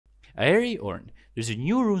Aery Ornn. There's a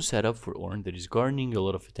new rune setup for Ornn that is garnering a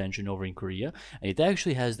lot of attention over in Korea, and it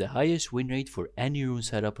actually has the highest win rate for any rune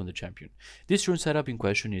setup on the champion. This rune setup in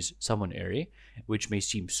question is Ornn Aery, which may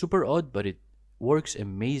seem super odd, but it works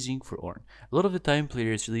amazing for Ornn. A lot of the time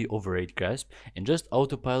players really overrate Grasp and just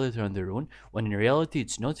autopilot around the rune, when in reality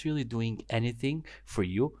it's not really doing anything for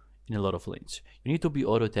you in a lot of lanes. You need to be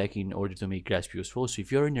auto-attacking in order to make Grasp useful, so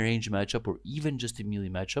if you're in a range matchup or even just a melee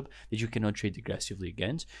matchup that you cannot trade aggressively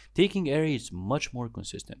against, taking Aery is much more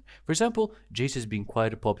consistent. For example, Jace has been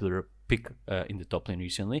quite a popular pick in the top lane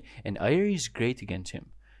recently, and Aery is great against him.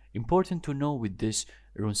 Important to know with this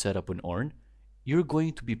rune setup on Ornn, you're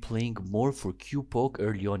going to be playing more for Q poke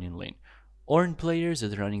early on in lane. Ornn players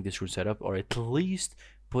that are running this rune setup are at least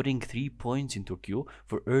putting 3 points into Q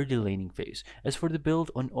for early laning phase. As for the build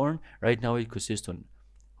on Ornn, right now it consists on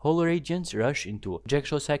Holo Radiance, Rush into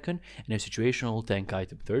Jackshot second, and a situational tank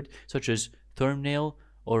item third, such as Thumbnail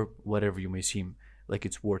or whatever you may seem like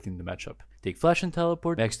it's worth in the matchup. Take Flash and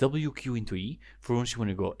Teleport, max WQ into E. For runes you want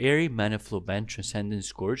to go Aery, Mana Flow, Band, Transcendence,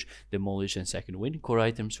 Scourge, Demolish, and Second Wind. Core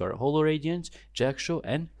items are Holo Radiance, Jackshot,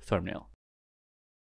 and Thumbnail.